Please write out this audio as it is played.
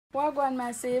Wagwan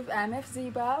Massive, I'm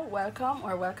FZiba.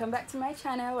 Welcome back to my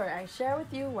channel where I share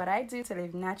with you what I do to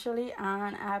live naturally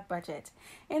on a budget.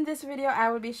 In this video, I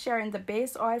will be sharing the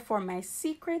base oil for my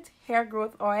secret hair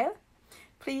growth oil.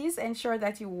 Please ensure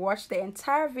that you watch the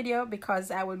entire video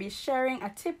because I will be sharing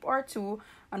a tip or two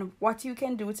on what you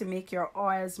can do to make your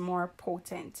oils more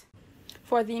potent.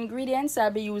 For the ingredients, I'll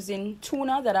be using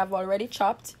tuna that I've already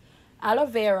chopped, aloe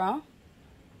vera,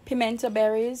 pimento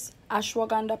berries,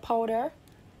 ashwagandha powder,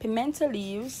 pimento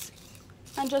leaves,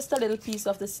 and just a little piece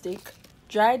of the stick,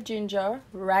 dried ginger,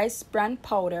 rice bran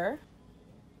powder,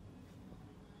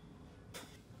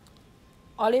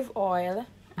 olive oil,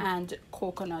 and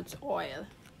coconut oil.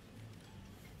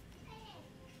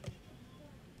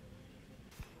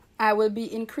 I will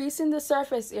be increasing the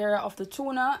surface area of the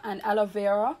tuna and aloe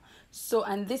vera,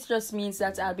 and this just means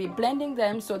that I'll be blending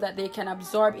them so that they can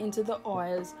absorb into the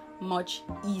oils much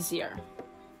easier.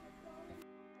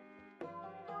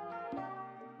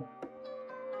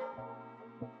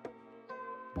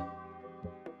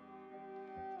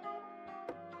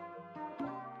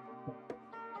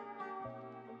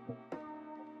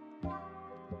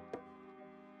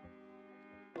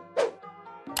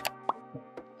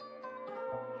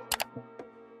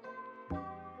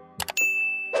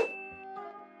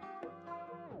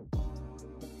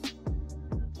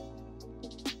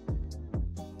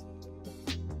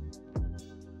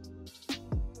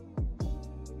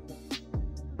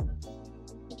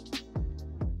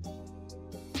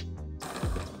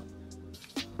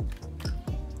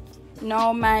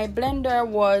 Now my blender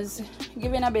was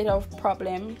giving a bit of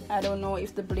problem. I don't know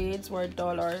if the blades were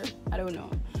dull or I don't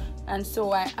know. And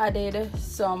so I added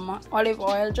some olive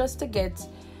oil just to get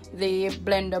the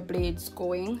blender blades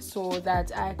going so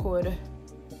that I could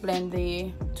blend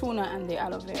the tuna and the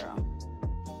aloe vera.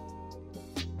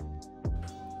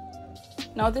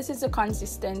 Now this is the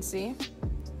consistency,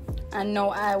 and now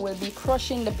I will be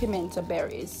crushing the pimento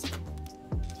berries.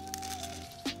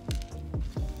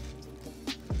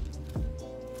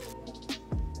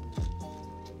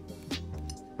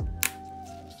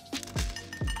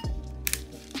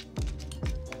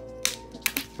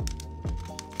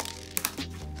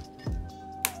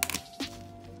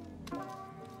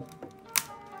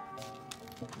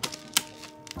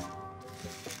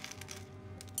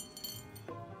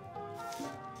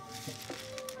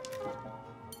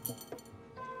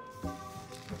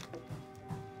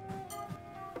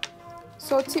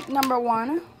 So tip number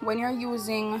one, when you're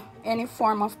using any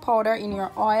form of powder in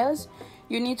your oils,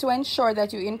 you need to ensure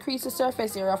that you increase the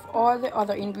surface area of all the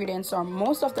other ingredients or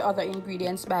most of the other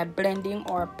ingredients by blending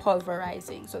or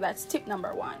pulverizing. So that's tip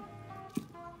number one.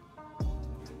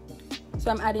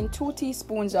 So I'm adding 2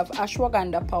 teaspoons of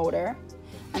ashwagandha powder,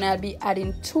 and I'll be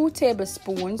adding 2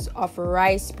 tablespoons of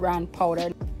rice bran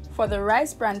powder. For the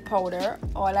rice bran powder,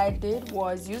 all I did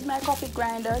was use my coffee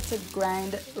grinder to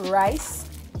grind rice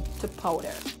to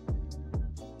powder.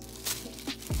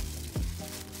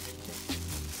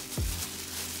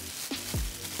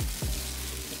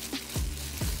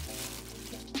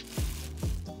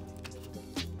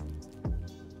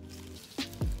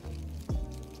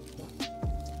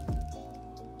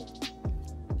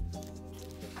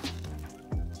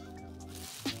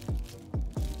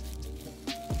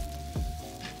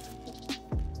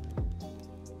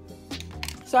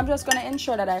 So I'm just going to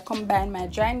ensure that I combine my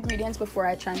dry ingredients before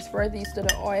I transfer these to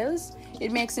the oils.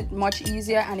 It makes it much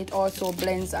easier, and it also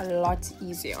blends a lot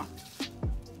easier.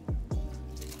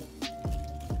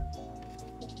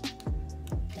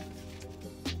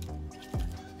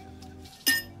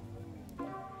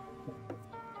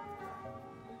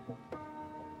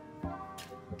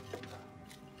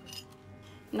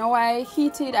 Now I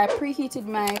preheated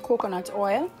my coconut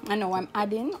oil, and now I'm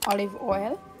adding olive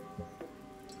oil.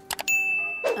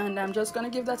 And I'm just going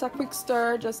to give that a quick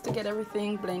stir just to get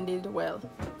everything blended well.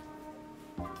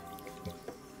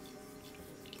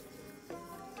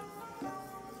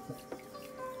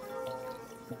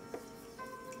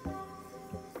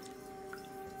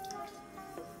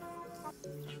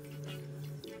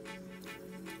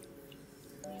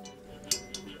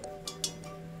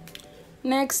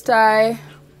 Next, I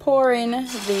pour in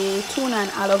the tuna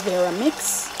and aloe vera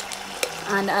mix,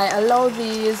 and I allow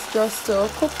these just to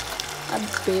cook a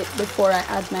bit before I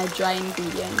add my dry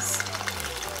ingredients.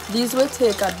 These will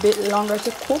take a bit longer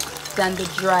to cook than the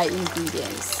dry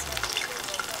ingredients.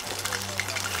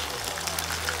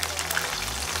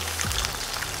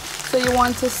 So you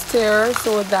want to stir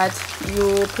so that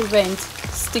you prevent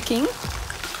sticking.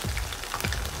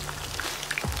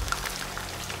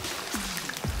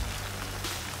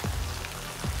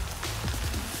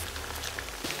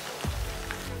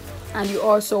 And you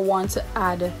also want to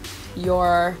add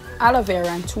your aloe vera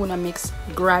and tuna mix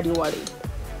gradually.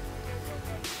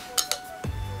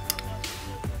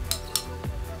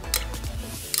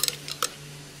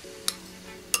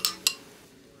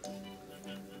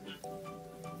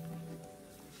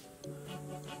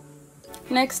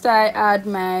 Next, I add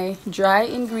my dry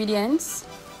ingredients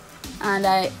and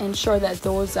I ensure that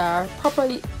those are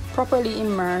properly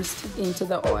immersed into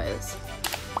the oils.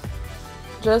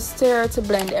 Just stir to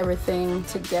blend everything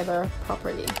together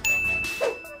properly.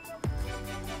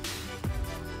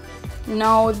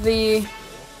 Now the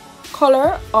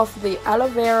color of the aloe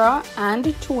vera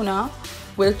and tuna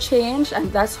will change,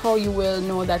 and that's how you will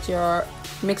know that your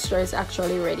mixture is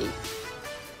actually ready.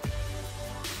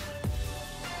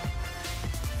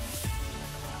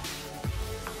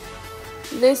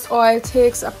 This oil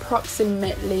takes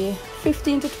approximately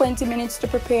 15 to 20 minutes to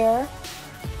prepare.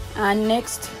 And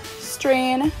next,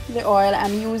 strain the oil.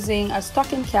 I'm using a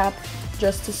stocking cap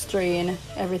just to strain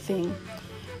everything.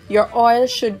 Your oil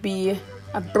should be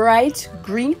a bright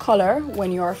green color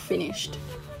when you're finished.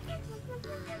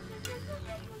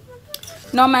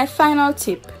 Now my final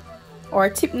tip, or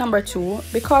tip number 2,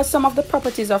 because some of the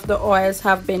properties of the oils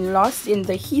have been lost in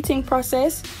the heating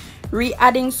process,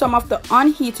 re-adding some of the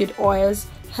unheated oils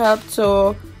help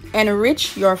to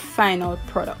enrich your final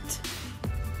product.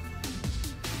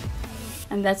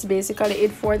 And that's basically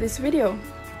it for this video.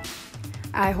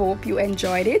 I hope you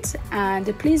enjoyed it, and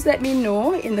please let me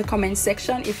know in the comment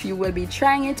section if you will be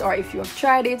trying it, or if you have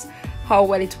tried it, how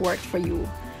well it worked for you.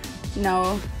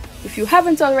 Now, if you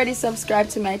haven't already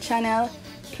subscribed to my channel,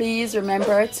 please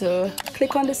remember to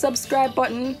click on the subscribe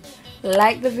button,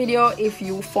 like the video if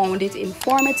you found it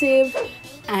informative,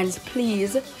 and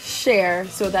please share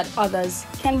so that others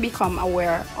can become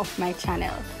aware of my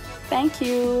channel. Thank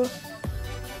you.